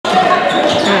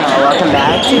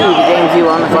Welcome back to the Games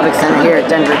You On Athletic Center here at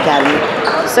Denver Academy.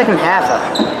 Second half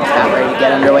about ready to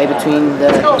get underway between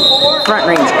the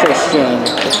Front Range Christian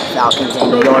Falcons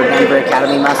and your Denver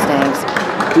Academy Mustangs,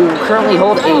 who currently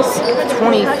hold a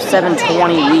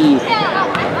 27-20 lead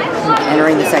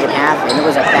entering the second half. And it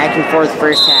was a back and forth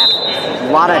first half.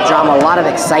 A lot of drama, a lot of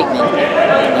excitement,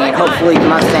 and hopefully the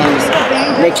Mustangs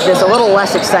make this a little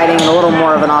less exciting and a little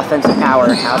more of an offensive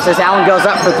powerhouse. As Allen goes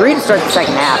up for three to start the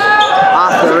second half,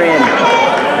 off the rim.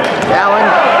 Allen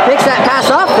picks that pass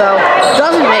off though,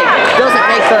 doesn't make the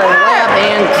layup,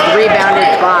 and rebounded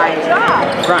by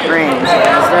Front Range,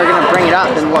 as they're going to bring it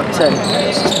up and look to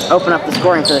open up the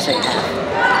scoring for the second half.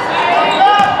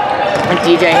 And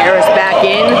DJ Harris back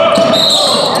in.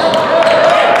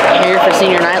 Here for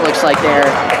senior night, looks like they're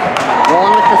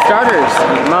rolling with the starters.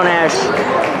 Monash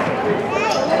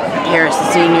Harris,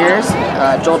 the seniors,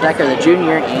 Joel Decker, the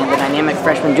junior, and the dynamic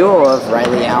freshman duo of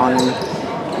Riley Allen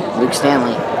and Luke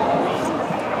Stanley.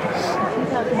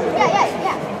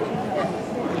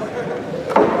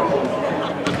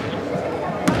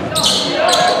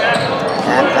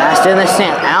 That pass in the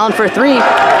stand. Allen for three.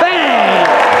 Bang!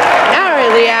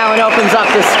 Riley Allen opens up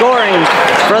the scoring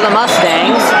for the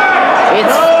Mustangs.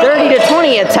 It's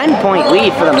 30-20, a 10-point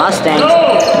lead for the Mustangs.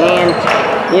 And,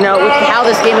 you know, with how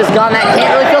this game has gone, that can't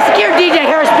really feel secure. DJ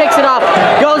Harris picks it off,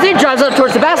 goes in, drives up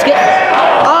towards the basket,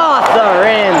 off the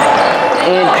rim.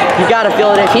 And you got to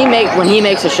feel it when he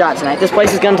makes a shot tonight. This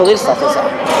place is going to lead us off this up.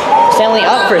 Stanley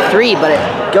up for three, but it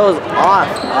goes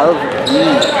off of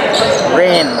the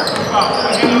rim.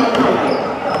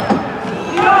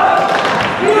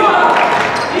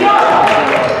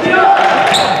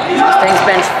 Mustangs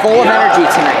bench full of energy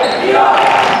tonight.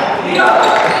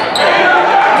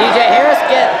 DJ Harris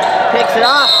picks it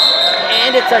off,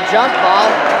 and it's a jump ball.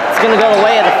 It's going to go the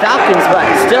way of the Falcons, but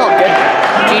still good.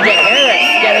 DJ Harris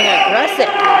getting aggressive.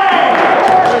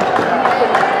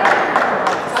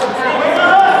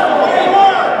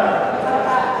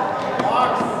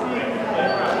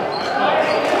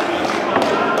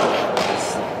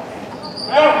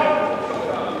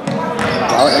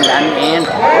 And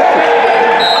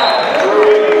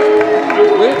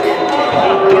Luke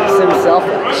gives himself a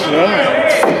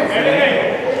chance.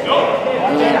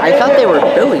 And I thought they were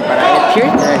booing, but it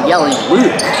appeared they're yelling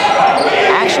Luke.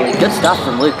 Actually, good stuff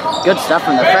from Luke. Good stuff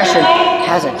from the freshman.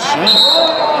 Has a chance.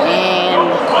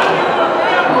 And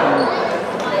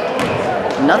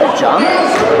another jump.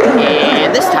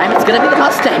 And this time it's going to be the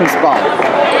Mustangs' ball.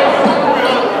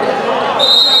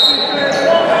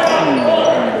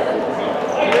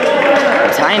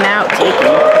 Timeout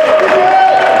taken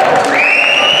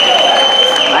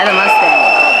by the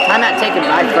Mustangs. Timeout taken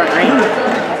by Front Range.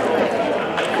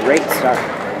 Great start.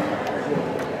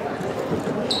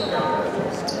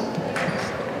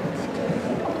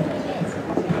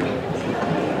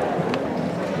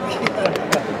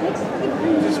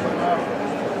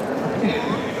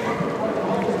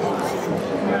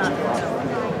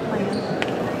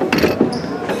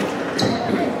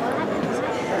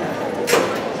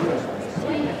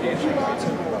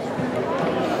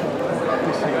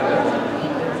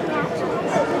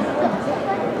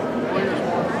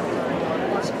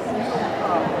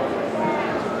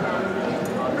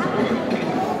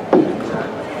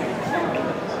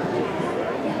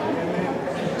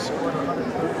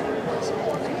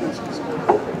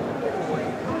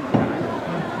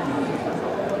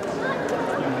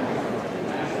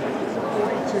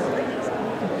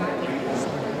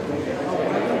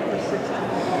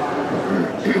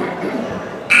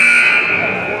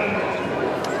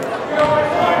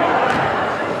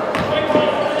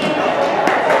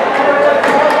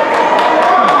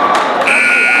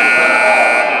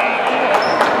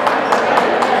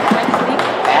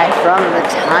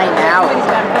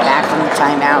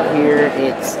 Timeout here.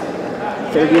 It's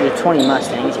 30-20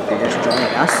 Mustangs if you're just joining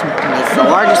us. It's the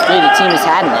largest lead the team has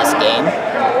had in this game,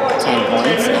 10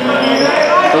 points.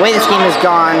 And the way this game has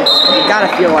gone, you gotta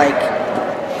feel like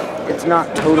it's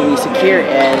not totally secure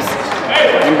as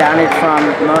inbounded from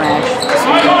Monash.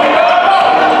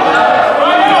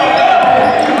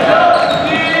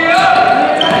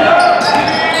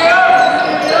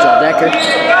 Joel Decker,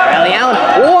 Riley Allen,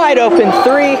 wide open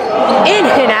three, in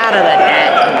and out of the net.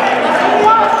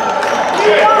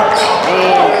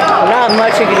 And not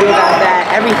much you can do about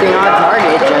that. Everything on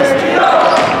target, just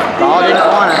ball didn't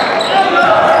want to.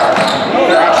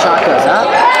 That shot goes up.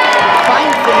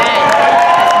 Finds the net.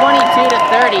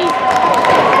 22-30.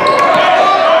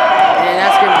 And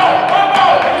that's good.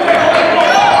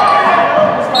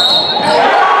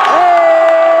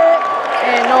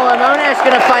 And Nolan Monash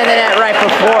going to find the net right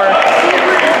before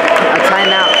a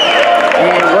timeout.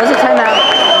 And was a timeout.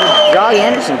 Draws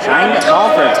Christian trying to call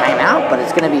for a timeout, but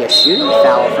it's going to be a shooting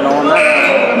foul for Nolan Monash.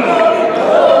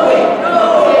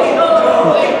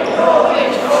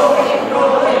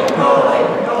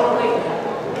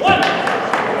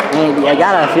 And I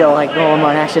gotta feel like Nolan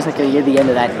Monash isn't going to get the end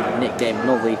of that nickname in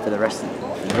the league for the rest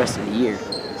of the year.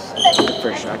 The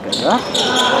first shot goes up,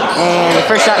 and the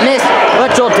first shot missed,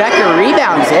 but Joel Decker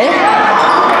rebounds it,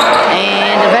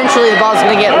 and eventually the ball's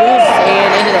going to get loose and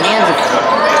into the hands of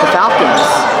the Falcons.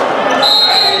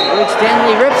 Luke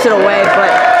Stanley rips it away,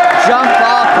 but jump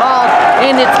ball called,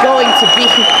 and it's going to be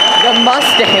the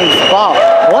Mustangs' ball.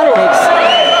 What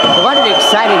an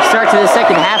exciting start to the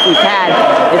second half we've had.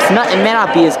 It may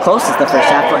not be as close as the first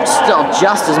half, but still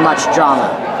just as much drama.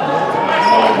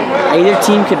 Either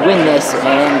team could win this,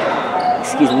 and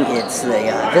it's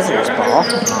the visitors' ball.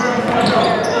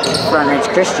 Front Range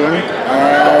Christian,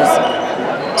 as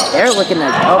they're looking to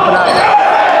open up,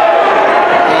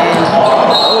 and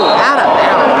out of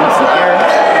bounds there.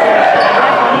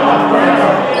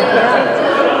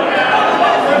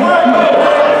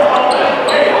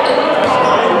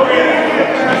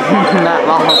 That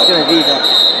ball is going to be the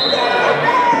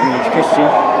Front Range Christian.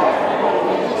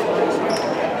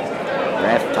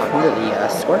 Ref talking to the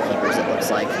scorekeepers, it looks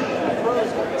like.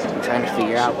 I'm trying to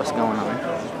figure out what's going on.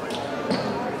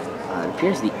 It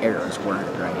appears the arrows weren't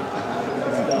right.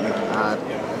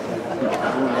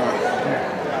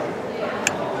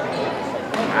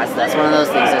 That's one of those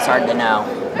things that's hard to know,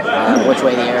 which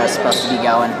way the arrow is supposed to be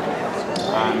going.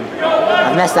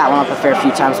 I've messed that one up a fair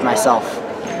few times myself.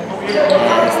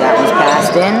 As that one's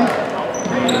passed in.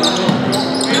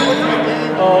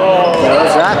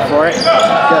 Goes up for it,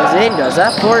 goes in, goes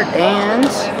up for it, and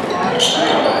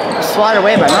swatted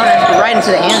away by Monash, right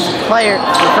into the hands of the player,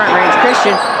 the Front Range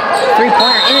Christian.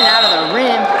 Three-pointer in and out of the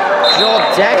rim, Joel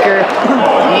Decker,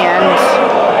 and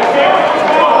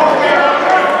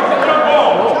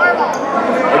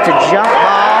it's a jump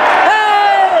ball.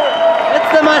 Hey! It's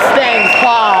the Mustangs'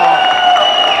 ball.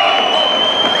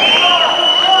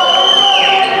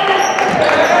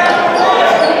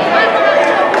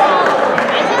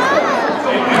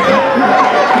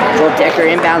 Decker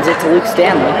inbounds it to Luke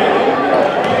Stanley.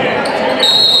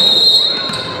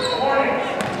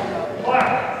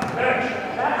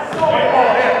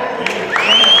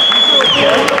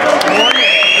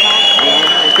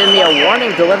 There's going to be a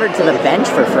warning delivered to the bench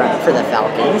for the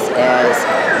Falcons, as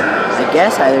I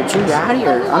guess either too rowdy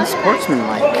or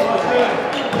unsportsmanlike.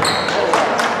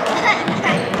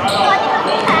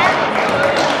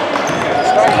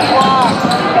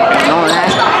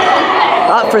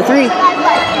 Up for three.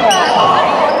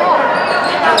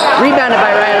 Rebounded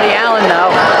by Riley Allen,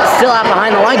 though. Still out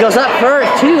behind the line. Goes up for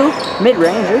two.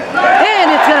 Mid-ranger.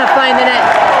 And it's going to find the net.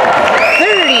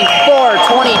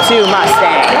 34-22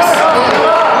 Mustangs.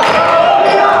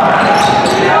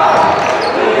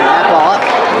 That ball up.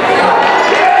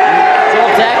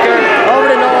 Joel Decker over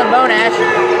to Nolan Monash.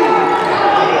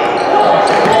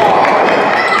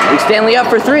 Luke Stanley up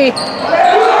for three.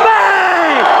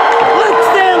 Bang! Luke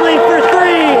Stanley for three!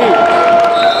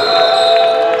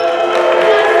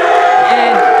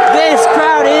 And this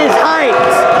crowd is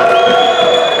hyped.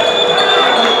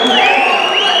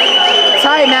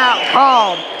 Timeout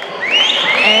called.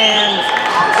 And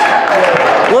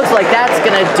looks like that's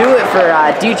going to do it for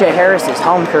DJ Harris's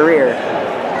home career.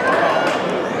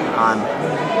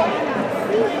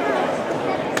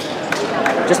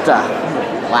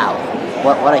 Wow.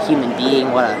 What a human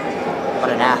being, what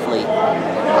an athlete.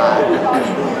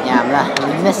 Yeah, I'm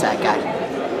gonna miss that guy.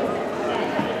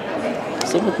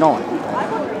 Same with Nolan.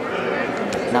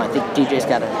 No, I think DJ's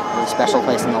got a really special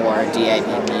place in the lore of DA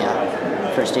being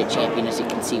the first state champion, as you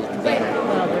can see with the banner.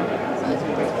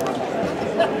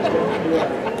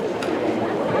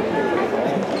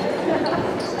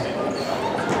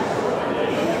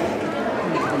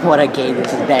 What a game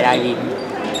this has been. I mean,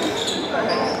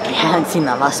 we haven't seen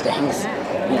the Mustangs,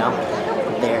 you know,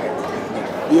 they're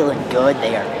feeling good,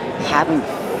 they are having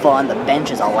fun, the bench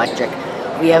is electric.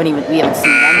 We haven't seen them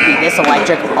be this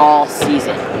electric all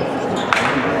season.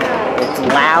 It's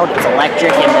loud, it's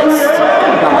electric, and it's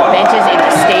on the benches in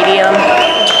the stadium.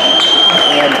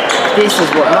 And this is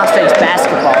what Mustangs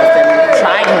basketball has been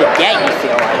trying to get, you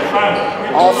feel like,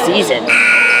 all season.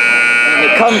 And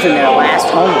it comes in their last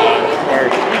home game. They're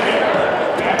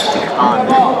on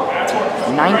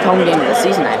 9th home game of the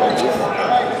season, I believe.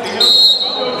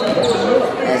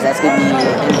 As that's going to be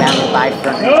inbounded by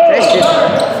Front Range Christian.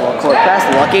 Full court pass,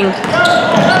 looking.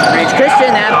 Front Range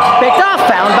Christian, that picked off,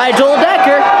 found by Joel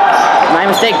Decker. My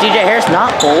mistake, DJ Harris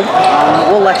not pulled.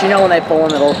 We'll let you know when they pull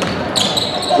him.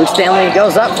 Luke Stanley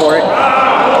goes up for it.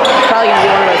 Probably going to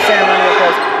be one of those ceremonial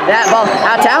pulls. that ball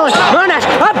out to Allen. Monash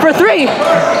up for three.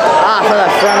 Off of the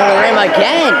front of the rim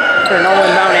again for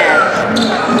Nolan Monash.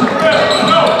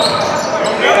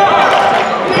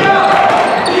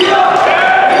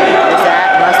 Is that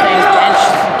Mustangs bench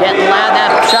getting loud?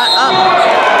 That shot up.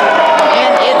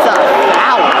 And it's a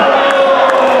foul.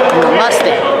 And the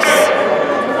Mustangs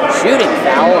shooting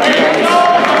foul. And a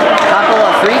couple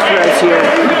of free throws here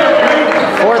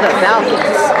for the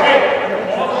Falcons.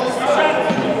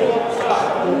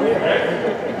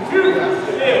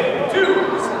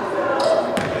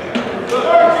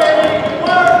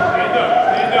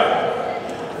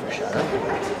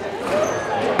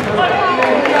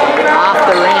 Off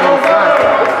the rim in front.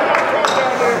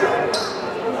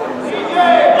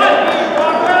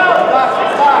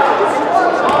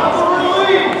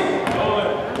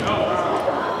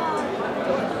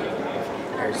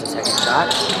 There's the second shot.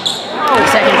 The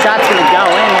second shot's going to go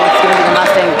in, and it's going to be the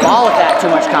Mustang ball without too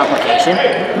much complication.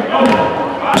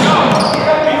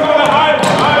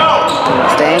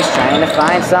 Mustangs trying to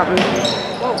find something.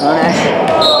 Monash.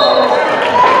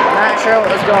 Not sure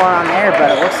what was going on there,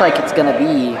 but it looks like it's going to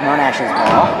be Monash's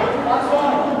ball.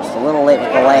 Just a little late with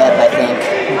the layup, I think.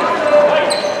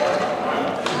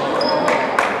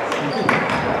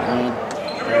 And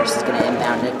Harris is going to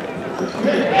inbound it.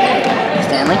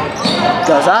 Stanley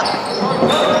goes up,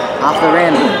 off the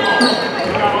rim. And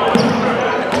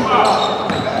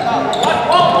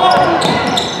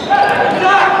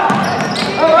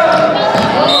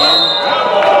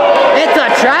it's a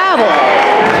travel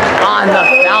on the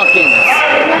Falcons.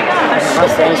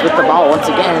 Mustangs with the ball once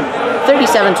again.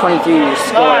 37-23 your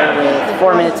score with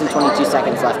 4 minutes and 22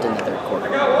 seconds left in the third quarter.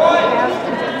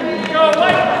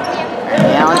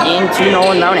 Down into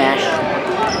Nolan Monash.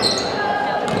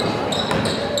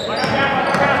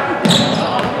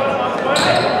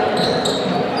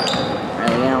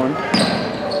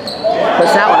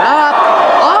 Puts that one up,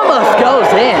 almost goes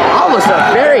in, almost a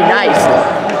very nice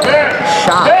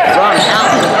shot from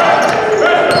Allen.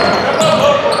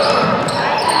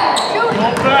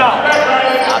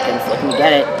 Falcons looking to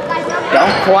get it,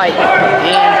 don't quite,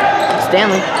 and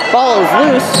Stanley, ball is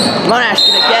loose, Monash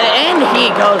gonna get it, and he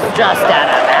goes just out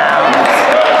of bounds.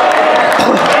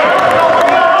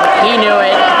 He knew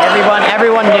it,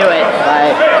 everyone knew it,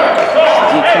 but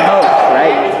you can hope,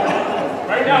 right?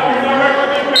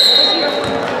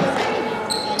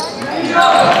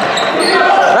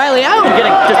 Riley Allen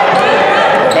gonna just,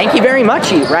 thank you very much,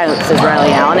 says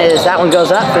Riley Allen, as that one goes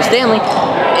up for Stanley,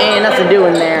 and nothing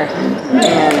doing there,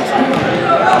 and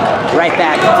right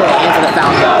back into the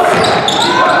Falcons.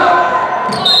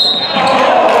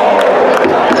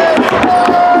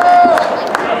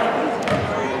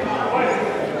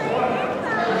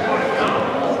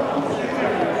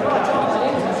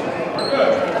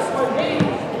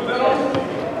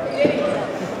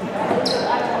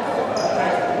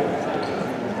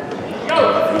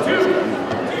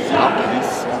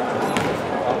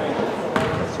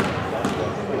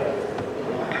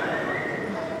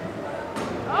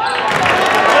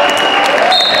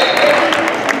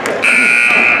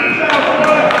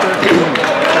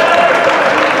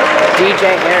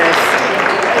 Harris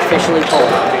officially pulled.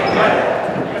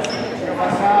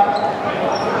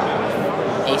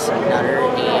 Mason Nutter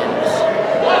and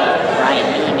Ryan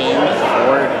Neiman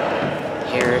for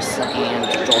Harris and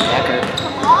Joel Becker.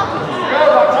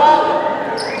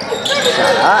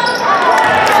 Shot up.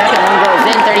 Second one goes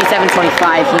in,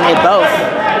 37-25. He made both.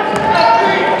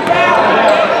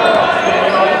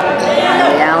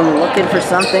 Riley Allen looking for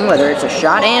something, whether it's a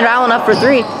shot, and Allen up for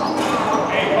three.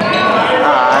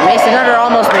 Mason Nutter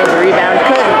almost made the rebound,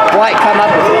 couldn't quite come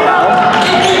up with it though.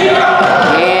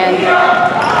 And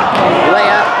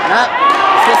layup, up.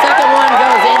 The second one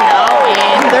goes in though,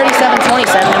 and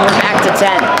 37-27, and we're back to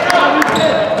 10.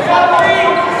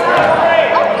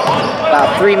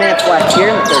 About 3 minutes left here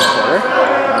in the third quarter.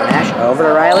 Monash over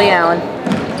to Riley Allen.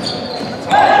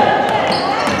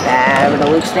 Back over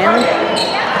to Luke Stanley.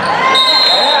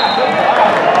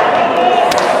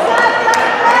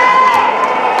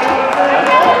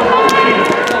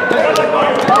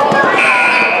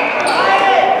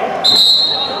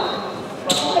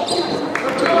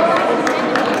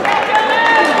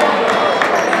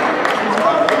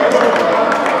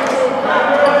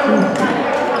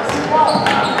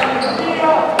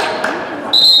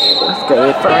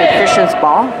 Christian's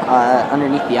ball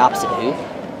underneath the opposite hoop.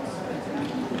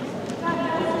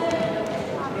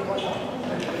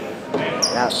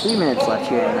 About 3 minutes left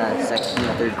here in the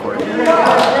third quarter.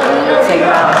 And it'll take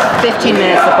about 15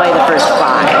 minutes to play the first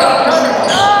 5.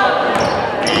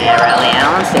 And Riley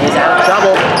Allen stays out of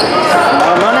trouble.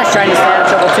 Monash trying to stay out of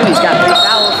trouble too. He's got 3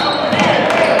 fouls.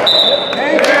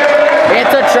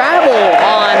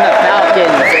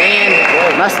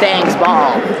 Mustangs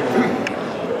ball.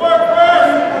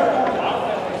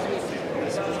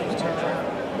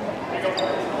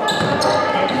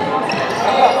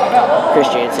 Chris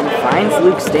Jansen finds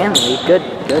Luke Stanley. Good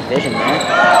vision there.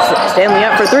 Stanley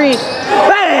up for three.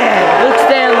 Bang! Luke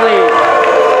Stanley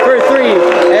for three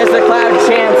as the crowd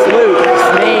chants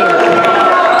Luke's name.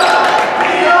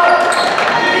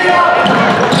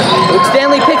 Luke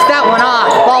Stanley picks that one off.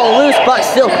 Ball loose, but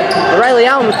still Riley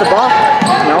Allen with the ball.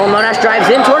 Nolan Monash drives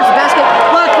in towards the basket.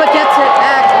 Look, but gets it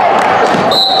back.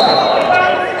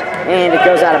 And it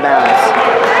goes out of bounds.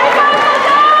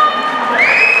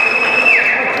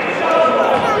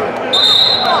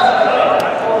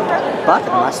 But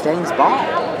the Mustangs ball.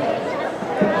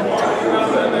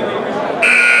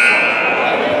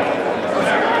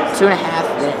 Two and a half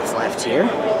minutes left here.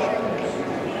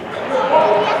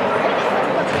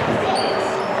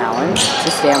 Allen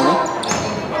to Stanley.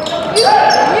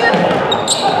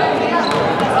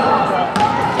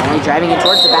 Stanley driving it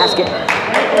towards the basket.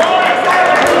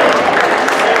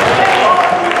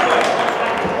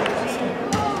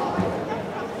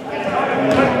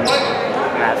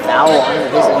 Foul on the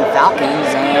visiting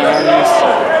Falcons, and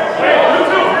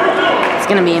it's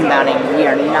going to be inbounding. We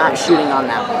are not shooting on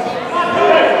that one.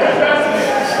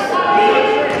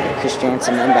 Chris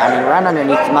Jansen inbounding right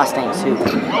underneath the Mustangs, who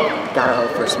gotta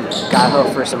hope for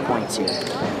some points here. So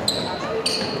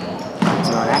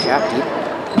Monash out deep.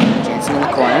 Jansen in the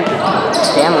corner.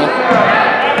 Stanley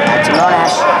back to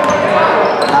Monash.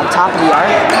 Up top of the arc.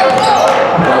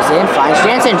 Goes in, finds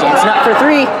Jansen. Jansen up for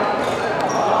three.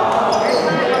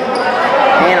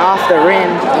 And off the rim,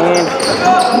 and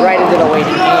right into the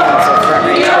waiting hands of front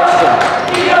range Christian.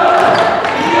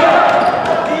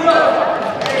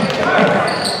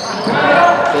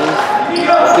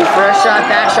 Looking for a shot,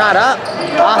 that shot up.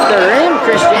 Off the rim,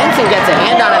 Chris Jansen gets a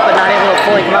hand on it, but not able to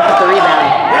fully come up with the rebound.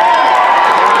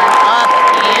 Up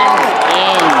and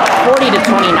in, 40 to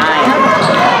 29.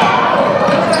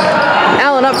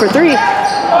 Allen up for three.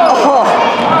 Oh,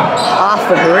 off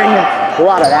the rim. A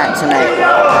lot of that tonight.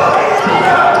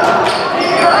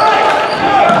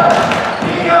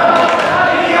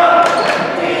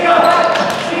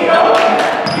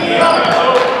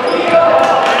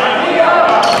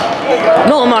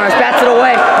 Nolan Monash bats it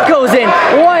away, goes in,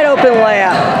 wide open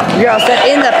layup. You're all set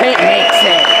in the paint, makes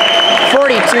it.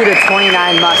 42 to 29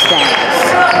 Mustangs.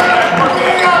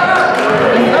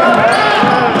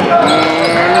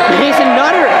 And Mason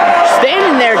Nutter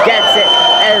standing there gets it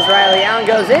as Riley Allen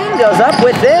goes in, goes up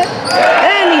with it,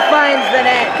 and he finds the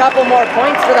net. Couple more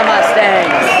points for the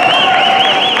Mustangs.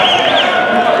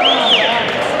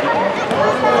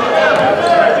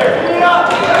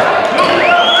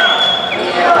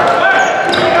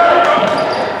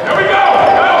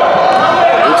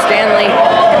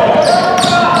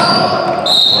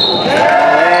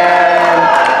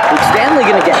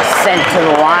 Sent to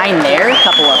the line there, a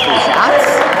couple of free shots.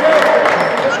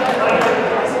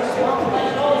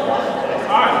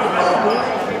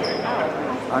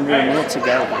 Under a minute to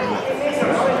go.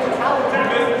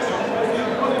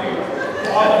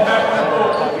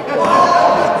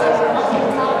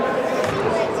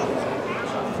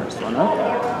 First one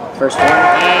up. First one,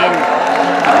 and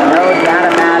no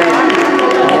doubt about it.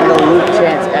 And the Luke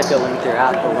chants echoing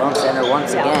throughout the Lone Center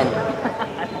once again.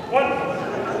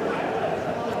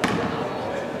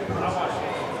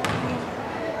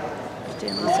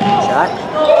 Shot.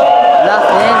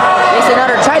 Nothing. Mason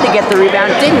Nutter tried to get the rebound,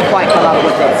 didn't quite come up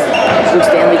with it. Luke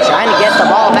Stanley trying to get the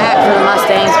ball back for the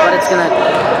Mustangs, but it's going to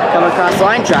come across the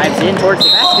line, drives in towards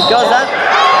the basket, goes up,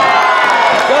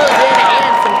 goes in,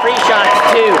 and some free shots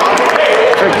too,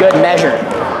 for good measure.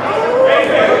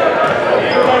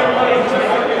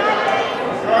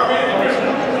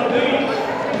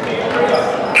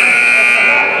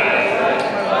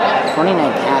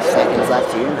 .5 seconds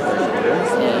left here in the first quarter.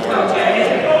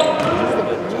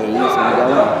 JD's going to go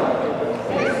in.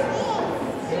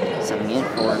 Subbing in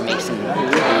for Mason, who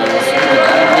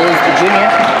is the junior.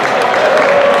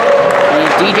 And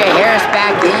DJ Harris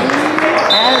back in.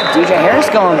 DJ Harris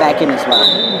going back in as well.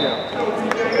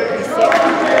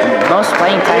 Most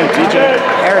playing time DJ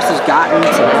Harris has gotten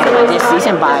this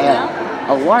season by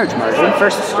a large margin.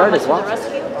 First to start as well for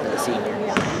the senior.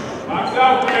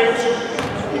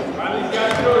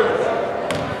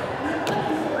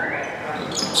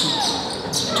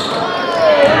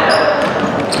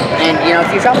 And, you know, if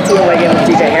you travel to an away game with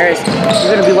DJ Harris,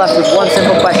 you're going to be left with one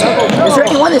simple question. Is there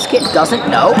anyone this kid doesn't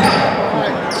know?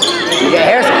 DJ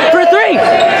Harris for three!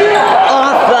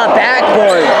 Off the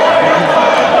backboard.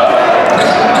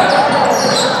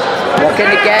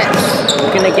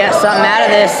 Looking to get something out of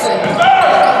this.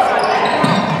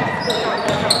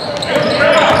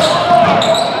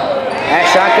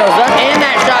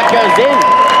 goes in.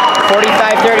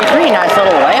 45-33. Nice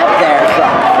little layup there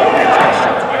from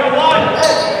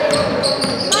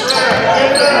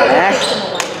Nash.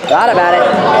 Thought about it.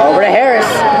 Over to Harris.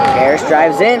 Harris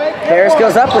drives in. Harris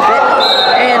goes up with it.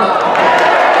 And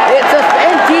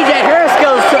TJ Harris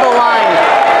goes to the line,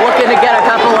 looking to get a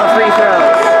couple of free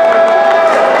throws.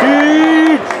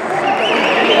 Two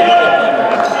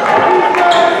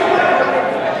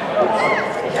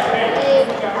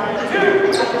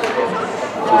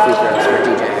free throws for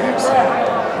TJ Harris.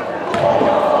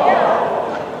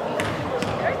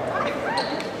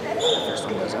 First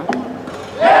one goes in. The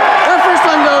first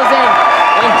one goes in,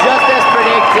 and just as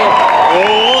predicted,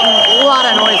 a lot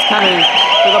of noise coming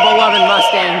for the beloved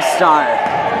Mustang star.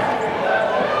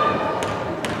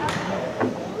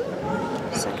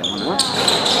 Second one up.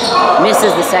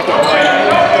 Misses the second one,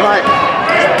 but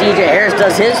DJ Harris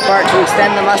does his part to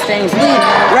extend the Mustangs' lead.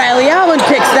 Riley Allen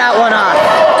kicks that one off.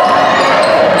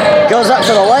 Goes up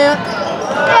for the layup.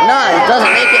 No, it doesn't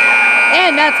make it.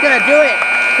 And that's going to do it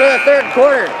for the third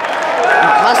quarter.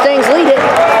 Mustangs lead it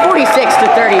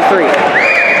 46-33.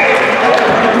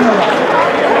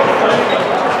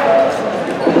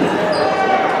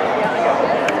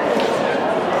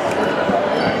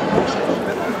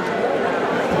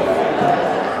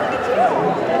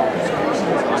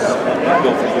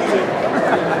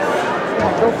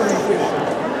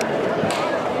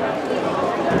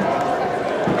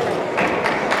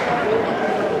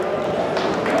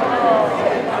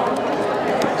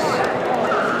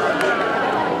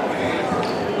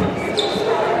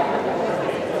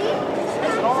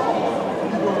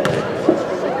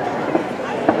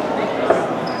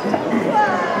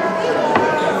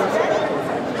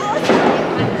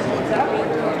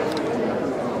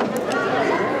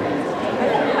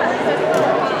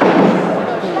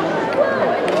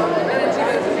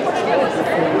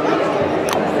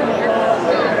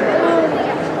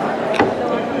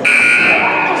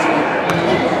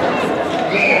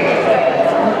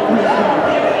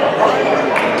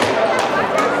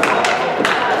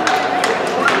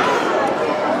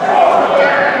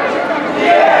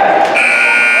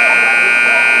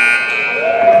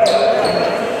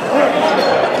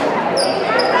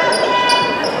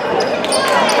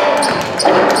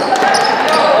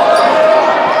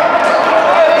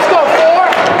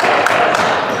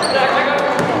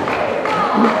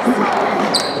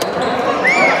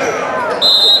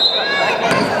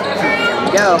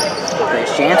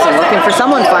 Jansen looking for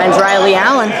someone, finds Riley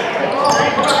Allen.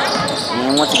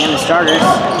 And once again the starters.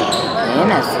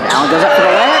 And as Allen goes up for the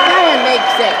layup and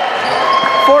makes it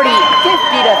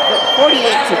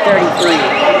 48-33.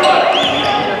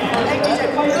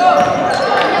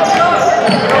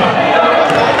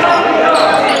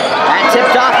 That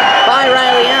tipped off by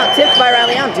Riley Allen, tipped by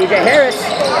Riley Allen, TJ Harris.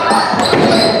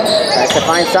 Tries to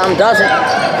find some, doesn't.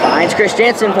 Finds Chris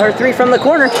Jansen for her three from the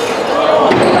corner.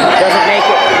 Doesn't make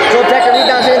it. Joel Decker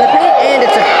rebounds it in the paint, and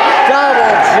it's a double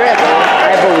dribble,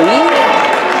 I believe.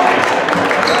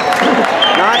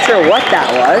 Not sure what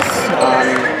that was.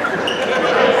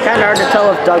 Kind of hard to tell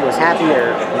if Doug was happy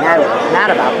or mad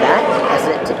about that, as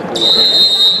it typically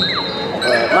is.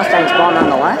 But Mustangs ball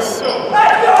nonetheless.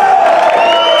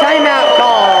 Timeout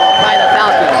call by the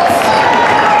Falcons.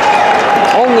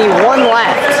 Only one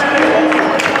left.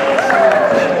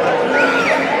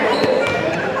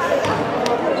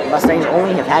 Mustangs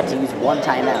only have had to use one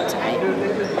timeout tonight.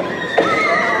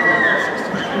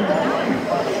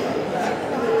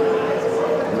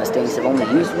 The Mustangs have only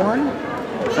used one.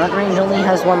 Front range only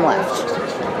has one left.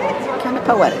 Kind of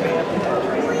poetic.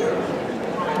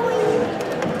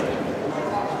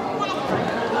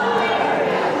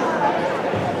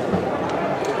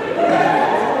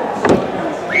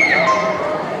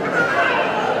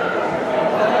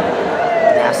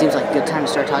 Now seems like a good time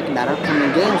to start talking about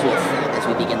upcoming games with. As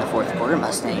we begin the fourth quarter,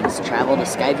 Mustangs travel to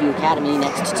Skyview Academy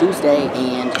next Tuesday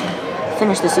and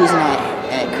finish the season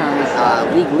at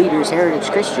current league leaders Heritage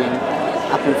Christian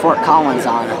up in Fort Collins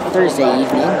on Thursday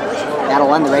evening.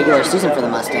 That'll end the regular season for the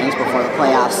Mustangs before the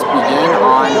playoffs begin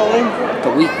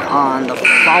on the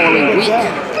following week.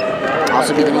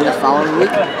 Also beginning the following week,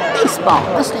 baseball.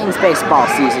 Mustangs baseball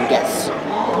season gets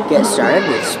started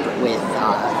with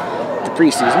the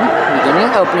preseason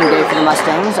beginning. Opening day for the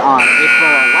Mustangs on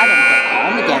April 11th.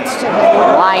 Against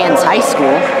Lyons High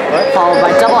School, followed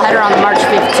by doubleheader on March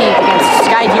 15th against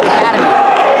Skyview Academy.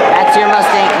 That's your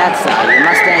Mustang. That's your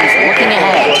Mustangs looking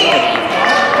ahead.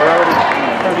 We're already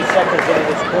 30 seconds into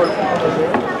this quarter.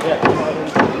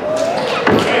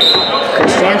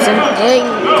 Chris Jansen, he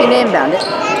inbound it.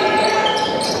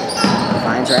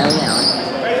 Finds Riley Allen.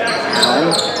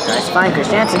 Allen tries to find Chris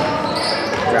Jansen.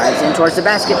 Drives in towards the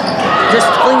basket. Just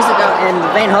flings it out in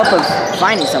the vain hope of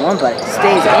finding someone, but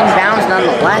stays inbounds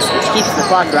nonetheless, which keeps the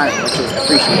clock running, which is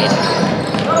appreciated.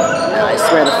 I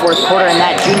swear the fourth quarter in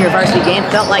that junior varsity game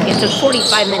felt like it took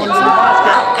 45 minutes.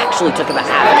 It actually took about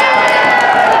half an hour.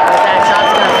 But that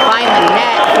shot's going to find the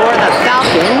net for the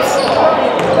Falcons.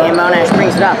 And Monash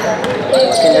brings it up.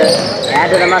 Looking to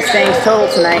add to the Mustangs' total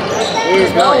tonight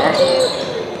is Monash.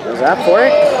 Goes up for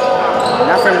it.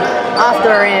 Nothing off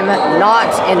the rim, not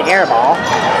an air ball.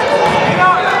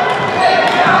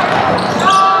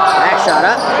 Back shot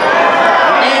up.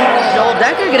 And Joel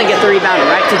Decker going to get the rebound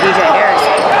right to DJ Harris.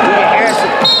 DJ Harris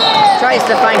tries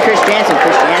to find Chris Jansen.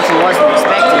 Chris Jansen wasn't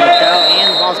expecting it though,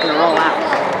 and the ball's going to roll out.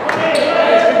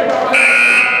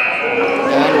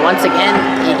 And once again,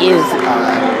 it is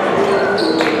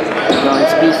going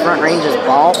to be Front Range's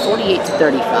ball,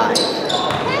 48-35,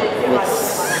 with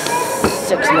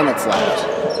 6 minutes left.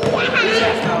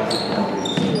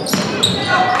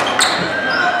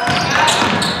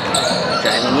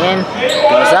 Driving in,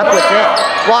 goes up with it,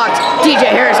 blocked. DJ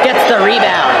Harris gets the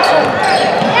rebound.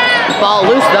 Ball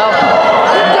loose though.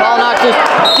 Ball knocked loose.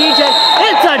 DJ,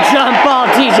 it's a jump ball.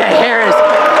 DJ Harris,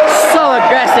 so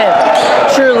aggressive.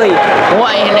 Truly,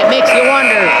 and it makes you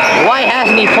wonder, why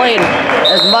hasn't he played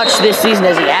as much this season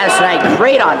as he has tonight?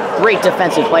 Great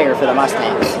defensive player for the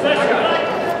Mustangs.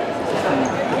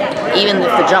 Even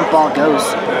if the jump ball goes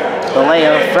the way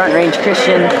of Front Range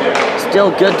Christian,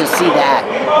 still good to see that.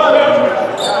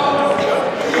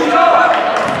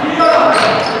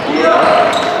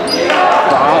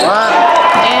 Ball up,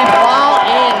 and ball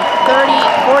in.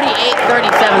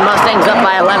 48-37, Mustangs up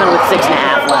by 11 with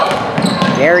 6.5 left.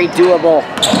 Very doable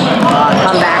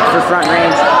comeback for Front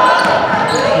Range,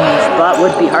 but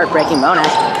would be heartbreaking.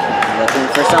 Monash looking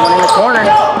for someone in the corner,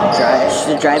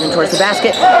 driving towards the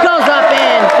basket, goes up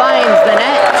and finds the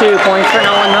net. 2 points for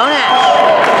Nolan Monash.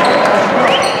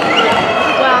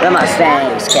 The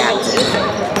Mustangs captain.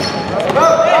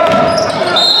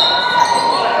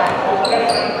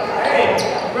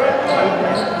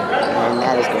 And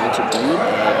that is going to be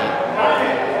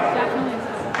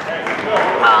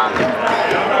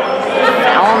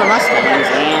foul on the Mustangs,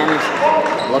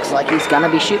 and looks like he's gonna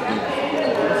be shooting.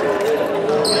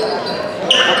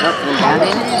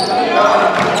 Inbounding.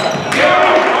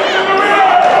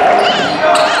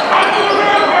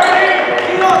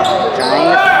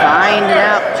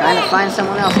 Trying to find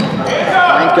someone else.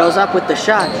 Bryant goes up with the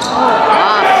shot.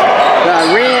 Off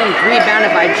the rim,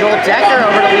 rebounded by Joel Decker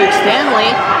over to Luke Stanley.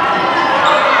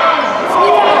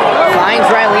 Finds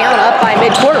Riley Allen up by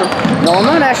mid-quarter. Nolan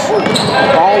Monash,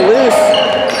 ball loose.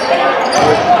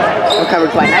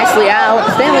 Recovered quite nicely out.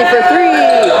 Stanley for three.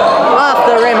 Off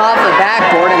the rim, off the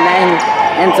backboard, and then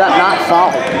ends up not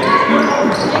falling.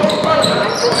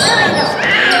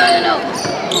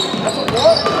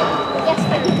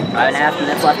 5.5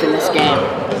 minutes left in this game.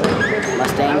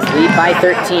 Mustangs lead by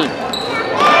 13.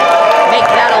 Make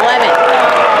that 11.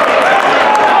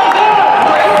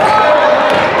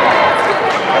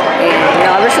 And,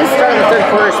 ever since the start of the third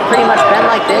quarter, it's pretty much been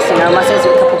like this. Mustangs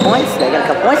get a couple points. They get a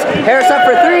couple points. Harris up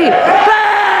for three.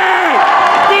 Bang!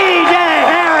 DJ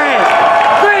Harris!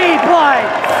 3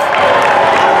 points!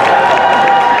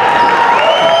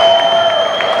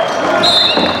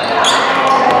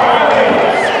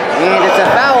 And it's a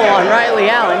foul on Riley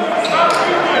Allen.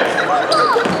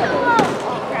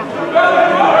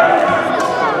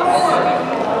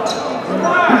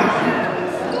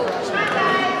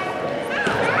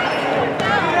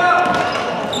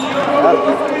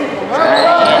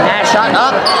 And that shot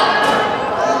up.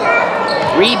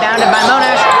 Rebounded by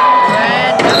Monash.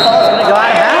 And the ball's going to go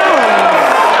out of bounds.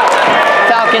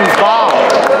 Falcons ball.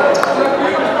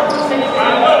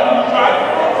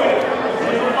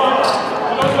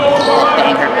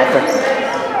 Banger method.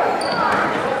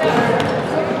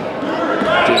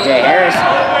 DJ Harris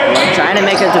trying to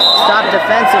make a stop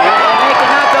defensively. Make it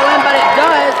not go in, but it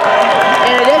does.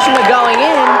 In addition to going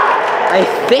in, I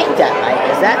think that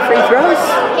is that free throws?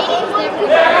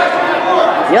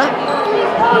 Yep.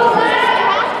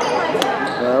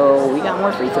 So we got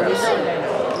more free throws.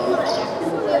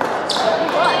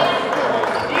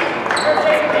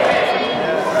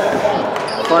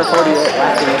 4:48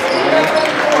 left in this game.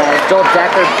 Joel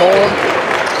Decker pulled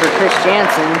for Chris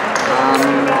Jansen.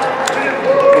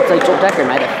 Looks like Joel Decker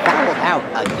might have fouled out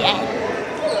again.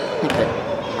 I think the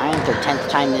 9th or 10th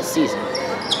time this season.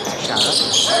 Shot up.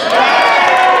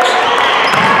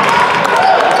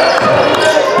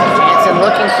 Jansen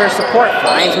looking for support,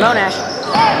 finds Monash.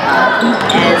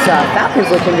 As Falcons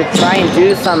looking to try and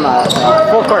do some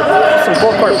full court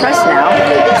press now.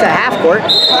 It's a half court.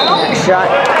 Shot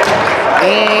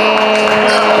and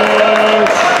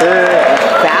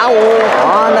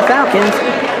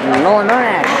possessions. Nolan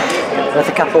Monash with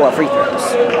a couple of free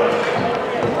throws.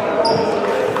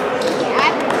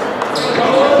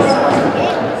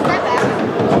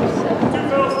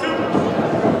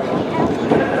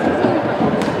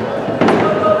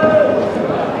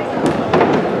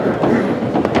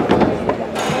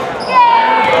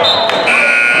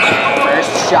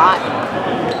 First shot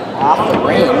off the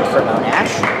rim for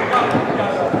Monash.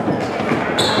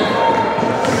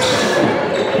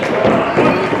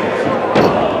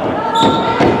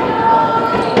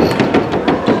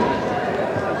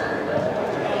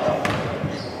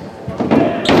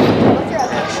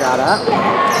 Shot up.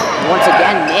 Once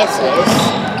again misses.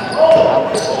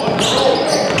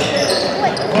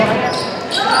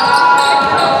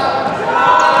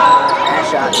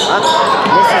 Shot up.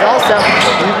 Misses also.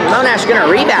 Monash gonna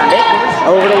rebound it.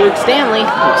 Over to Luke Stanley.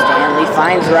 Luke Stanley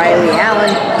finds Riley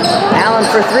Allen. Allen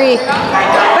for three.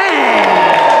 Bang!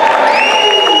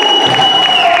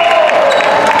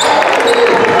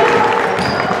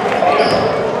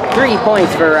 3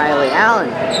 points for Riley Allen.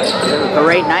 A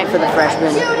great night for the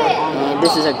freshman. And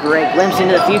this is a great glimpse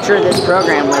into the future of this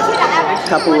program with a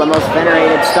couple of the most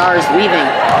venerated stars leaving,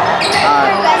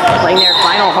 playing their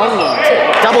final home games.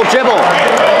 Double dribble.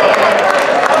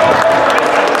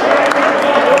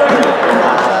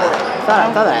 I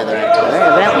thought I had the right player.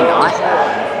 Evidently not.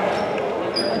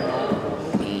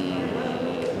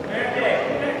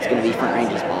 It's going to be front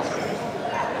range's ball.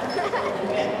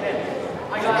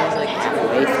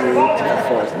 Halfway through to the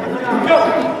fourth.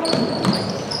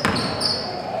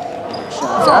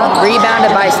 Shots up.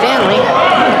 Rebounded by Stanley.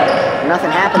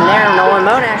 Nothing happened there. Nolan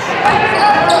Monash.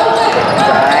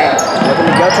 Try.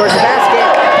 Looking to go towards the basket.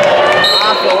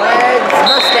 Off the legs.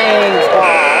 Mustangs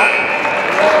ball.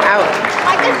 Out.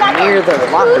 Near the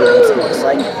locker rooms, it looks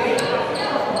like.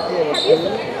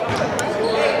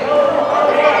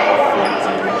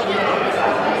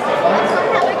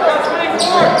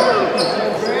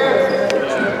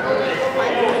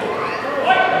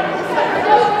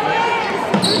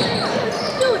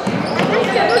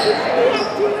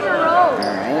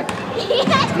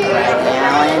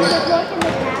 Allen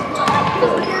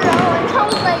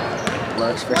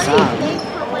looks for some.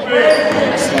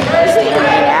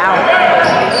 Standing out.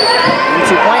 In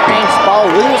 2-point range, ball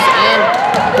loose and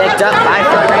picked up by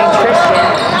front range Christian.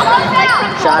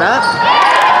 Shot up. 2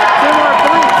 more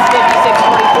points,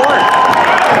 56-44.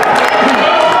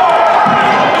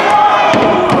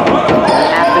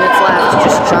 1.5 minutes left.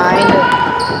 Just trying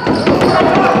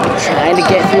to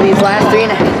get through these last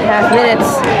 3.5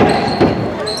 minutes.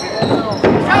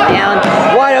 Down,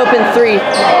 wide open three,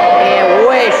 and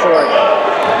way short.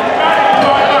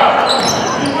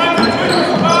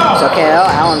 It's okay though,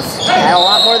 Allen's had a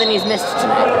lot more than he's missed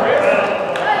tonight.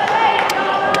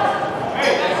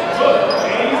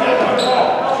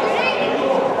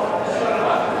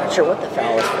 Not sure what the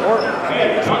foul is for.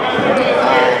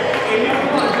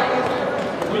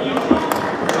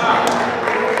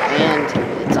 And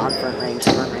it's on front range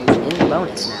in the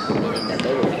bonus now, meaning that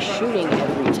they will be shooting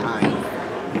every time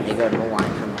they go to the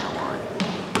line from now on.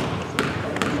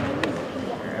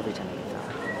 Or every time they go.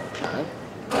 Shot up.